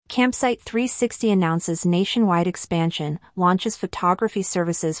CampSite 360 announces nationwide expansion, launches photography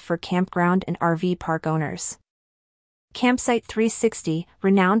services for campground and RV park owners. CampSite 360,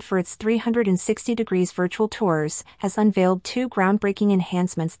 renowned for its 360 degrees virtual tours, has unveiled two groundbreaking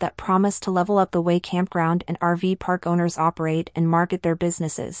enhancements that promise to level up the way campground and RV park owners operate and market their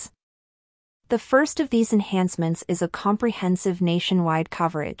businesses. The first of these enhancements is a comprehensive nationwide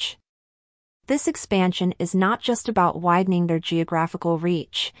coverage. This expansion is not just about widening their geographical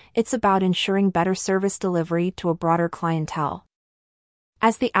reach, it's about ensuring better service delivery to a broader clientele.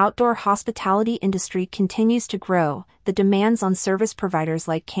 As the outdoor hospitality industry continues to grow, the demands on service providers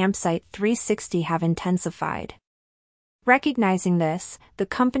like CampSite 360 have intensified. Recognizing this, the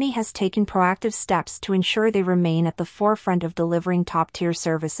company has taken proactive steps to ensure they remain at the forefront of delivering top-tier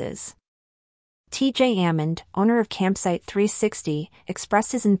services. TJ Ammond, owner of CampSite 360,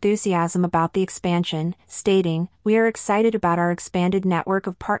 expressed his enthusiasm about the expansion, stating, "We are excited about our expanded network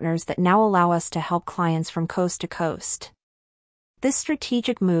of partners that now allow us to help clients from coast to coast." This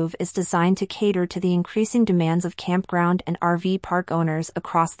strategic move is designed to cater to the increasing demands of campground and RV park owners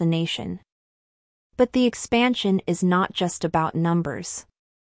across the nation. But the expansion is not just about numbers.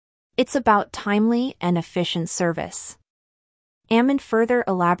 It's about timely and efficient service. Ammond further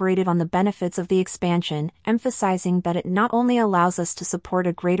elaborated on the benefits of the expansion, emphasizing that it not only allows us to support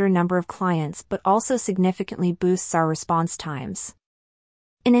a greater number of clients but also significantly boosts our response times.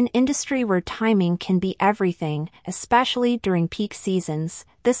 In an industry where timing can be everything, especially during peak seasons,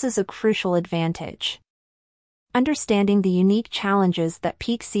 this is a crucial advantage. Understanding the unique challenges that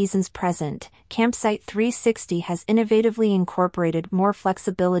peak seasons present, CampSite 360 has innovatively incorporated more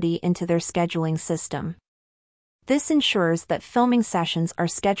flexibility into their scheduling system. This ensures that filming sessions are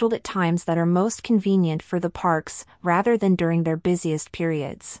scheduled at times that are most convenient for the parks, rather than during their busiest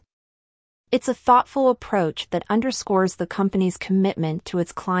periods. It's a thoughtful approach that underscores the company's commitment to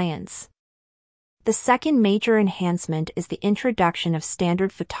its clients. The second major enhancement is the introduction of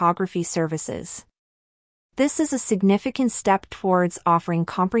standard photography services. This is a significant step towards offering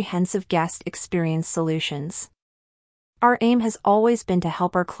comprehensive guest experience solutions. Our aim has always been to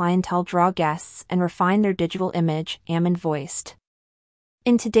help our clientele draw guests and refine their digital image, Ammond voiced.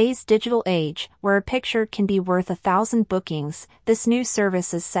 In today's digital age, where a picture can be worth 1,000 bookings, this new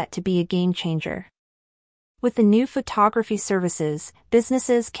service is set to be a game changer. With the new photography services,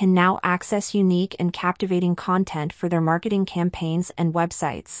 businesses can now access unique and captivating content for their marketing campaigns and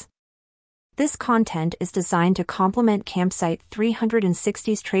websites. This content is designed to complement CampSite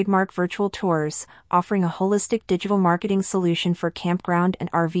 360's trademark virtual tours, offering a holistic digital marketing solution for campground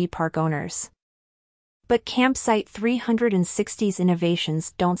and RV park owners. But CampSite 360's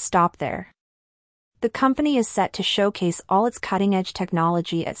innovations don't stop there. The company is set to showcase all its cutting-edge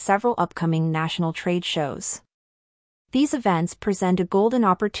technology at several upcoming national trade shows. These events present a golden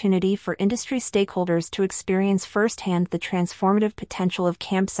opportunity for industry stakeholders to experience firsthand the transformative potential of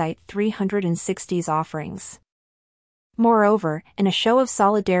CampSite 360's offerings. Moreover, in a show of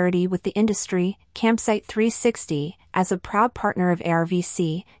solidarity with the industry, CampSite 360, as a proud partner of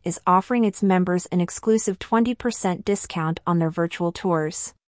ARVC, is offering its members an exclusive 20% discount on their virtual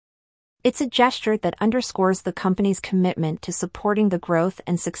tours. It's a gesture that underscores the company's commitment to supporting the growth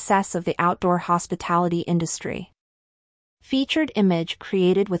and success of the outdoor hospitality industry. Featured image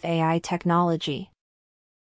created with AI technology.